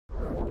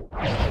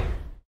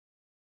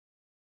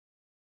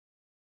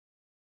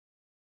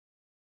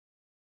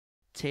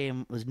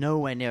Team was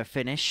nowhere near a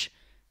finish.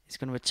 He's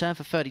going to return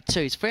for 32.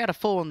 He's 3 out of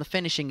 4 on the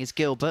finishing is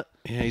Gilbert.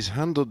 Yeah, he's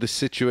handled this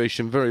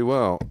situation very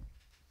well.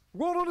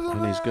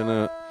 And he's going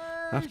to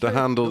have to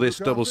handle this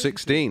double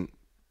 16.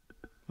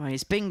 Well,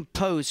 he's been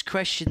posed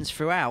questions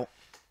throughout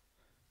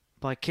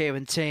by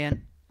Kieran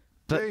Tierney.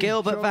 But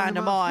Gilbert van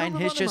der Mijn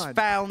has just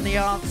found the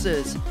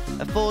answers.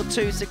 A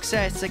 4-2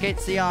 success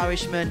against the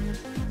Irishman.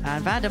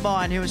 And van der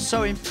Mijn, who was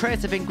so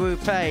impressive in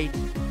Group A,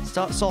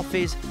 starts off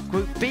his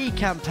Group B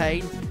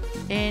campaign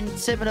in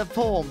similar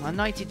form. A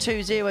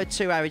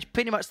 92.02 average,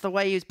 pretty much the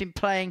way he's been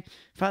playing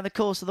throughout the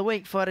course of the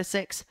week. 4 out of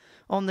 6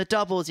 on the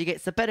doubles. He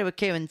gets the better of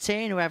Kieran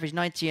Tierney, who averaged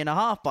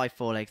 90.5 by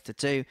 4 legs to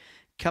 2.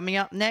 Coming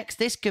up next,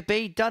 this could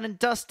be done and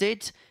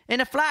dusted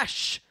in a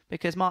flash,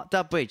 because Mark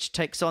Dudbridge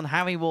takes on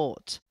Harry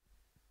Ward.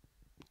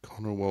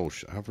 Connor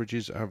Walsh,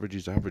 averages.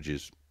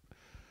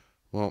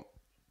 Well,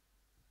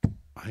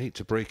 I hate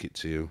to break it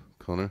to you,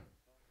 Connor.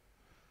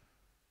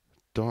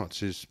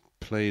 Darts is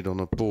played on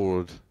a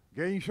board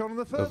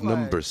of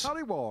numbers.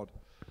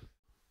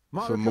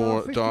 For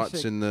more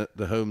darts in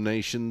the home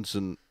nations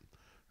and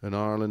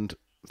Ireland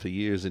for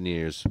years and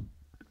years.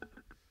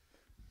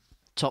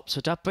 Tops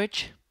for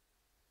Dudbridge.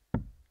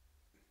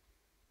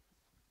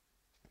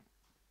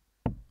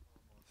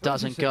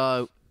 Doesn't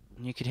go.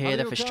 You could hear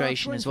the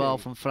frustration as well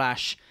from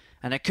Flash.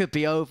 And it could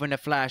be over in a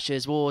flash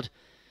as Ward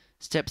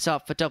steps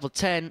up for double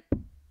 10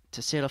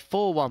 to seal a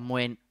 4-1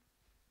 win.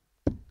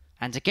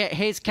 And to get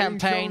his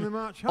campaign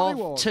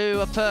off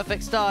to a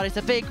perfect start. It's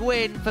a big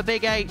win for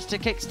Big H to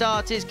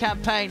kickstart his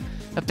campaign.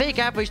 A big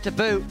average to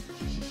boot.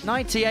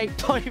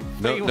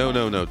 98.31.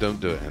 No,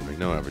 don't do it, Henry.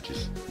 No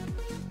averages.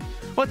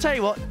 Well, I'll tell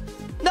you what.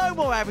 No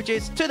more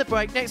averages. To the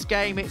break. Next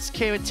game, it's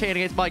Kieran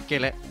Tierney against Mike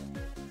Gillett.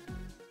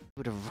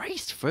 Would have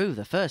raced through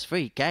the first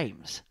 3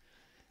 games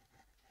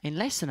in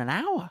less than an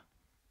hour.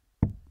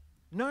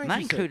 And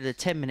that included a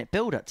 10-minute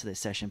build-up to this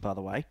session, by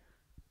the way.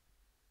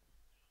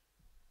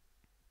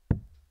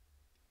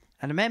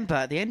 And remember,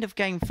 at the end of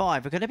Game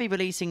 5, we're going to be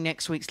releasing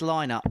next week's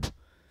lineup.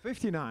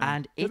 59.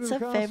 And it's a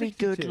very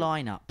good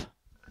lineup.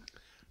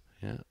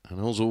 Yeah,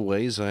 and as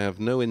always, I have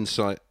no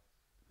insight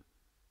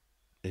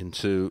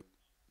into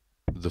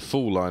the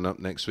full lineup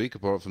next week,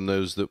 apart from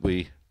those that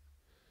we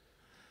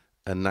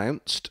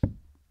announced.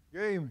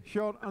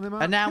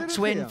 Announced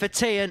win for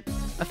Tierney,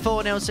 a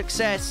 4-0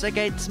 success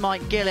against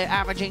Mike Gillett,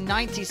 averaging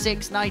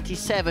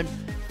 96.97,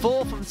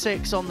 4 from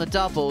 6 on the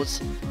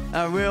doubles.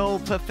 A real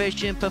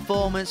proficient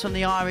performance from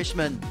the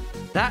Irishman.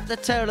 That's the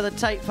tail of the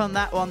tape from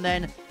that one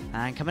then.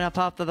 And coming up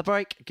after the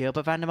break,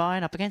 Gilbert van der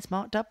Mijn up against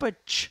Mark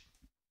Dudbridge.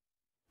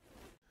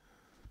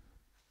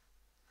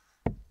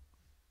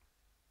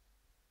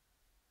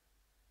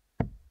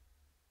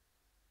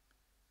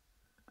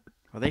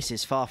 Well, this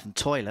is far from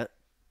toilet.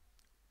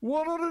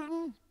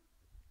 100.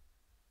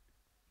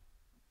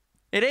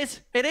 It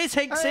is,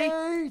 Hinksy.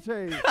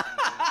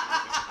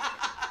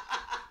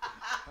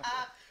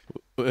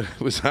 80.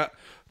 Was that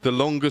the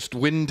longest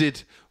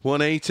winded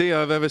 180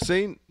 I've ever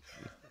seen?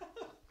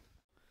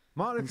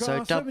 And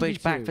so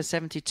Dudbridge back for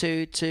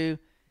 72 to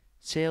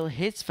seal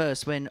his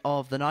first win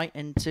of the night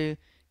and to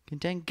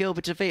contend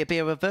Gilbert to defeat. It'll be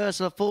a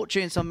reversal of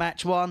fortunes on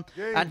match 1.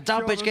 And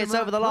Dudbridge gets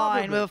over the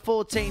line with a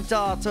 14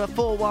 dart to a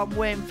 4-1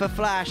 win for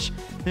Flash,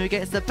 who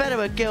gets the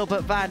better of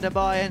Gilbert van der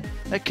Mijn.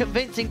 A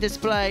convincing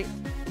display.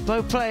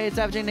 Both players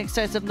averaging in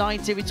excess of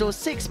 90. We saw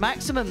 6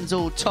 maximums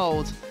all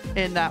told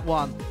in that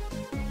one.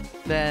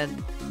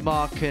 Then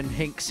Mark and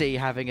Hinksy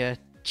having a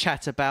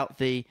chat about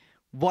the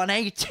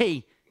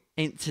 180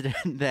 incident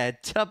there.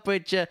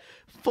 Dudbridge,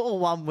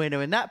 4-1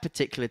 winner in that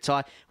particular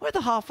tie. We're at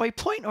the halfway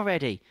point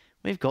already.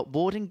 We've got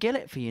Ward and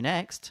Gillett for you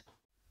next.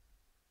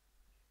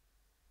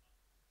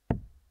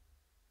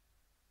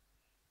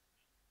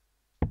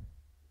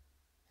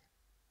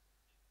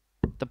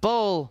 The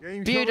ball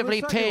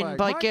beautifully pinned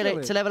by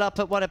Gillett to level up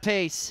at 1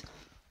 apiece.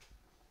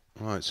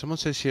 Right, someone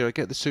says here, I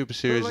get the Super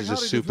Series is a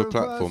super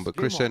platform, but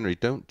Chris Henry,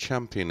 don't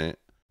champion it.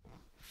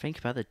 Think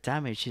about the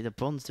damage the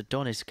Bronze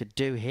Adonis could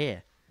do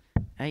here.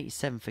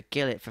 87 for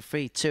Gillett for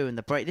 3-2 in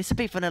the break. This would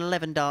be for an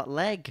 11-dart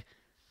leg.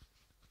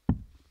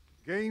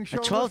 A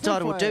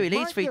 12-darter will do. He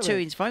leads 3-2.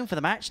 He's thrown for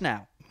the match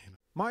now.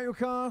 Well,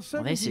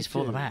 this is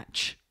for the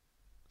match.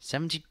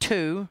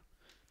 72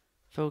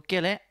 for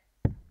Gillett.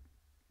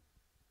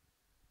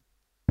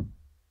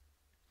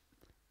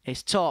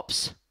 It's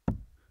tops.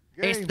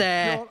 It's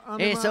there.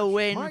 It's a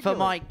win for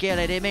Mike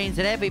Gillett. It means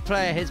that every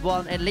player has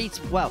won at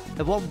least, well,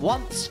 they've won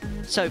once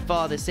so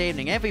far this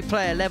evening. Every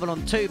player level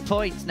on 2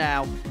 points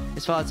now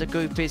as far as the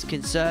group is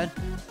concerned.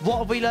 What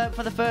have we learned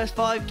from the first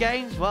 5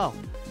 games? Well,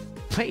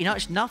 pretty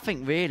much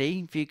nothing really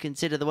if you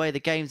consider the way the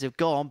games have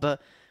gone,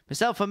 but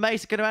myself and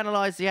Mace are going to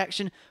analyse the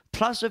action,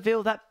 plus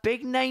reveal that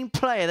big name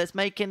player that's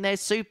making their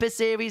Super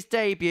Series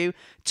debut.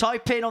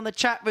 Type in on the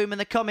chat room in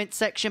the comments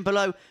section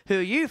below who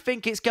you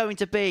think it's going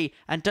to be,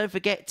 and don't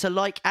forget to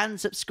like and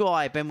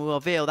subscribe, and we'll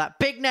reveal that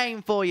big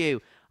name for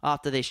you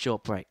after this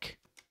short break.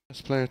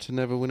 Best player to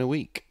never win a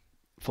week.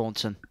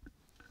 Thornton.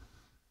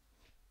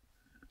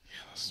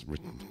 That's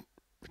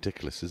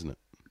ridiculous, isn't it?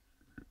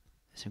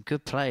 Some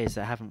good players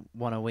that haven't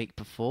won a week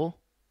before.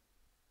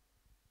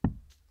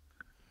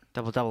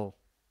 Double.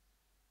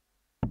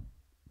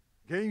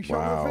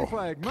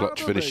 Wow,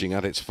 clutch finishing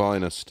at its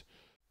finest.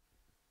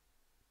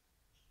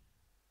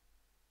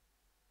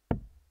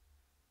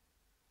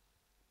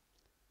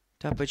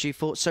 Dubbridge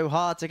fought so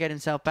hard to get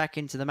himself back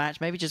into the match,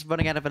 maybe just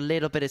running out of a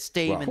little bit of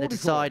steam in the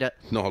decider.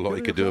 Not a lot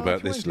he could do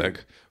about this leg.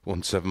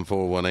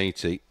 174,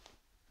 180.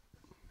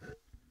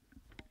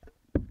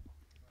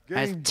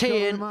 As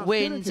Tian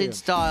wins in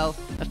style,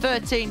 a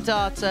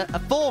 13-darter, a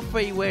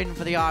 4-3 win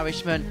for the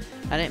Irishman,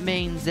 and it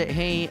means that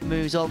he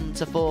moves on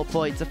to 4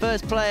 points. The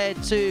first player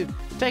to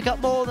pick up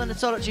more than a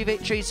solitary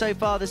victory so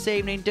far this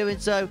evening, doing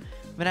so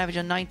with an average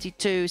of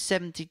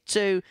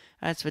 92.72.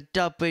 As for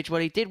Dubbridge,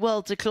 well, he did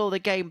well to claw the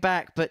game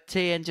back, but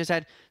Tian just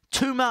had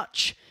too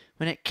much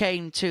when it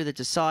came to the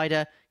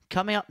decider.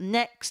 Coming up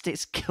next,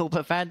 it's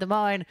Gilbert van der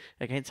Meyen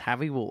against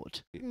Harry Ward,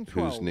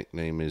 whose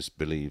nickname is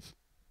Believe.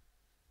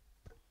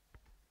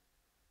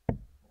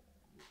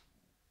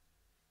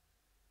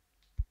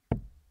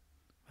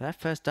 That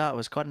first dart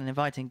was quite an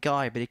inviting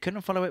guy, but he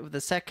couldn't follow it with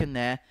the second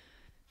there.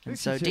 And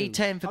so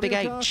D10 for Big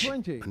H.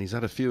 And he's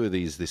had a few of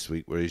these this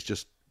week where he's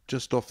just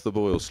off the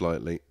boil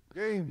slightly.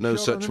 No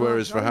such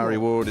worries for Harry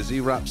Ward as he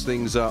wraps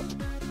things up.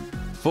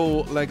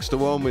 4 legs to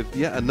 1 with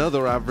yet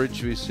another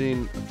average. We've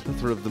seen a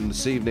plethora of them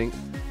this evening.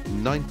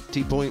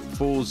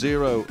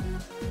 90.40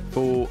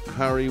 for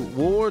Harry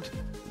Ward.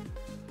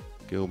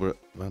 Gilbert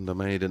van der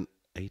Meyen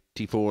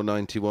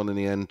 84.91 in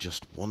the end,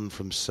 just 1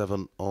 from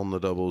 7 on the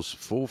doubles,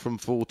 4 from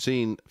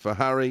 14 for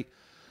Harry,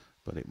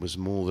 but it was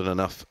more than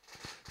enough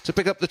to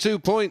pick up the 2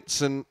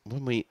 points. And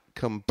when we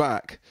come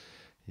back,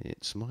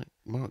 it's Mark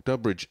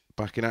Dubbridge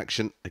back in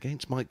action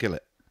against Mike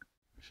Gillett.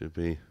 Should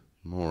be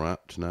more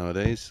apt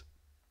nowadays.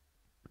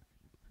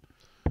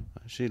 I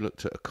actually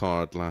looked at a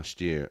card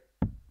last year.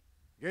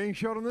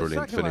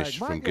 Brilliant finish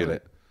from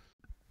Gillett.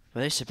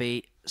 Well, this would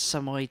be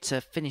some way to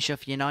finish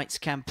off Unite's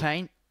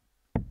campaign.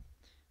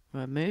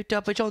 We'll move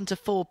Dubbridge on to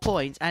 4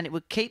 points, and it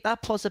would keep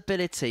that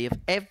possibility of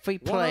every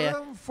player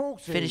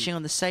finishing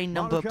on the same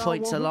number of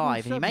points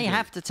alive. And you may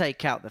have to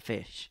take out the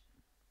fish.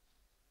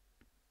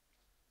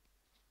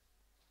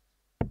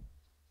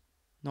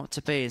 Not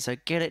to be, and so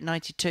Gillett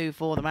 92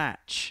 for the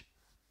match.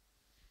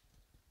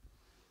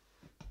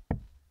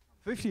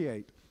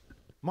 58.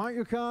 Mike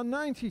Yukan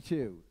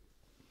 92.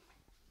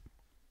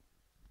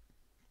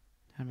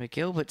 And with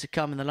Gilbert to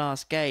come in the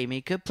last game, he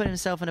could put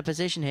himself in a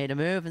position here to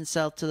move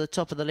himself to the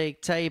top of the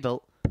league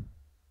table.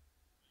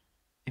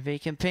 If he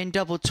can pin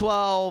double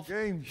 12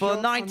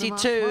 for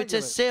 92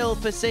 to seal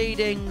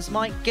proceedings,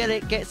 Mike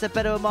Gillett gets a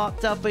better Mark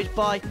Dubbridge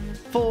by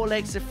 4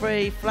 legs to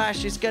 3.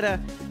 Flash is going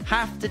to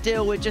have to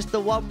deal with just the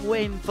 1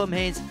 win from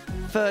his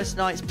first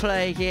night's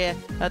play here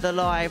at the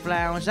Live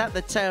Lounge. At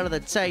the tail of the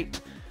tape,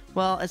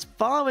 well, as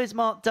far as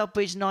Mark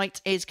Dubbridge's night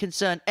is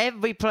concerned,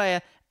 every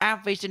player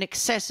averaged in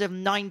excess of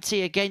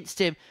 90 against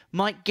him.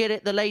 Mike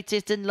Gillett, the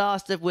latest and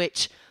last of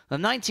which, the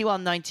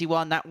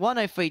 91-91, that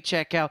 103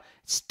 checkout,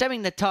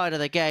 stemming the tide of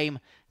the game.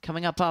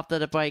 Coming up after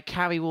the break,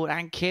 Harry Ward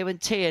and Kieran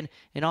Tian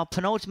in our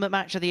penultimate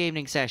match of the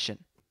evening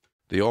session.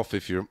 The off,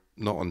 if you're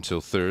not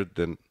until 3rd,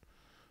 then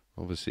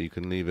obviously you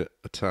can leave it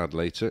a tad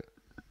later.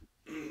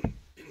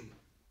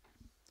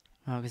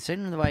 Well,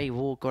 considering the way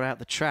Ward got out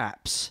the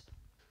traps,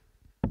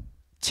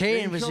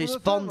 Tian was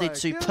responded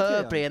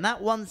superbly, and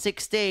that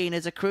 116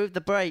 has accrued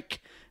the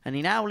break, and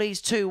he now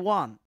leads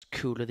 2-1.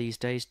 Cooler these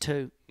days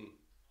too.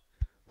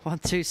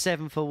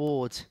 127 for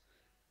Ward.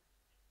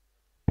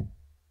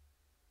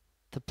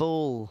 The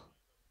ball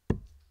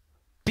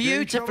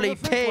beautifully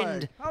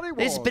pinned.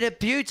 This has been a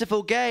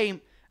beautiful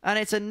game, and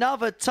it's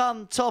another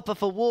ton topper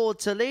for Ward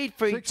to lead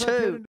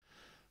 3-2.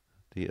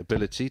 The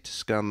ability to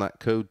scan that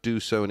code,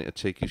 do so, and it'll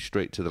take you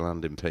straight to the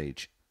landing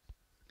page.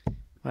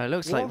 Well, it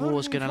looks like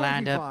Ward's going to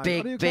land a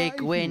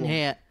big win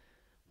here.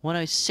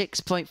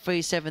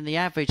 106.37 the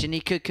average, and he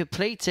could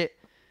complete it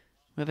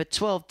with a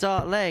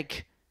 12-dart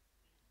leg.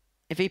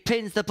 If he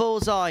pins the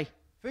bullseye,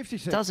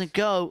 56. Doesn't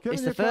go.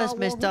 It's the first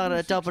missed dart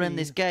at a double in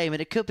this game,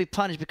 and it could be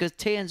punished because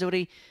Tian's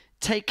already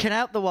taken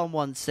out the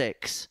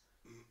 116.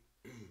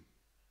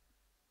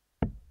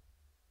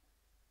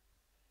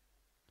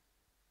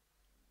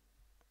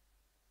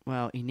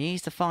 Well, he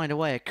needs to find a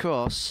way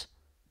across.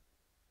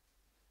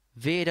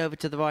 Veered over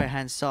to the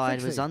right-hand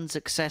side, was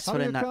unsuccessful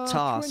in that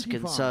task,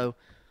 25. And so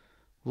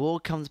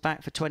Ward comes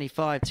back for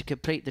 25 to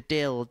complete the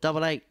deal.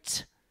 Double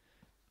 8.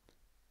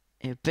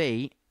 It'd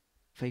be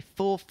a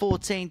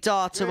 4-14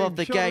 darter of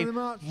the game.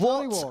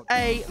 What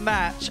a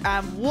match,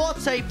 and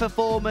what a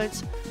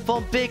performance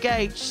from Big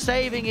H,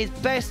 saving his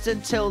best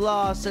until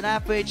last, an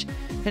average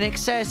in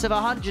excess of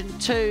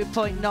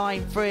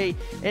 102.93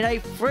 in a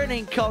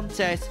thrilling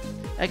contest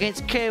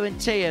against Kieran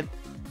Tian.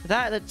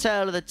 That at the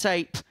tail of the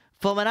tape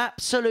from an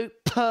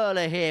absolute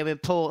perler here in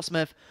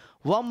Portsmouth.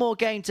 One more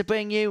game to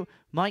bring you.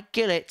 Mike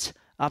Gillett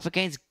up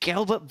against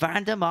Gilbert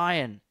van der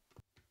Meyen.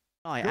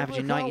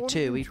 Averaging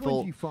 92, we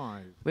thought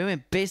we were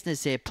in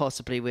business here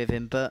possibly with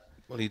him, but...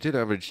 Well, he did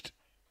average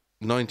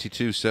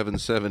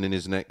 92.77 in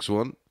his next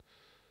one.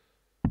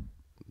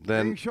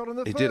 Then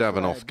he did have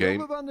an off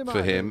game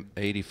for him,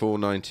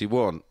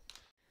 84.91.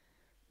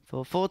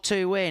 for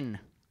 4-2 win.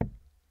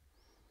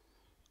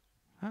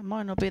 That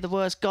might not be the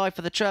worst guy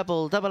for the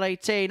treble. Double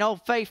 18,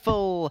 Old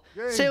Faithful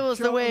seals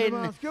the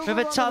win with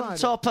a ton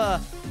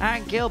topper.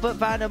 And Gilbert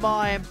van der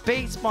Meyen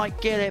beats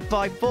Mike Gillett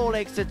by 4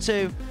 legs to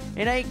 2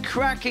 in a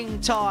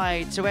cracking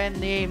tie to end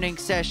the evening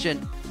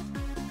session.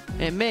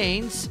 It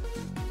means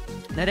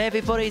that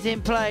everybody's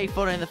in play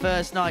following the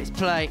first night's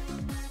play.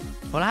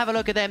 Well, have a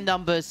look at them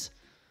numbers.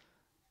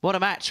 What a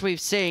match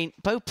we've seen.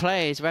 Both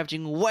players are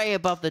averaging way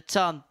above the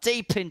ton,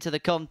 deep into the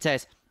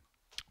contest.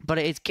 But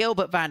it is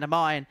Gilbert van der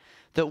Meyen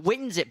that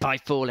wins it by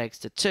 4 legs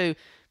to 2.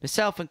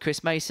 Myself and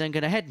Chris Mason are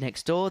going to head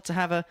next door to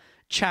have a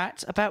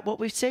chat about what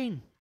we've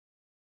seen.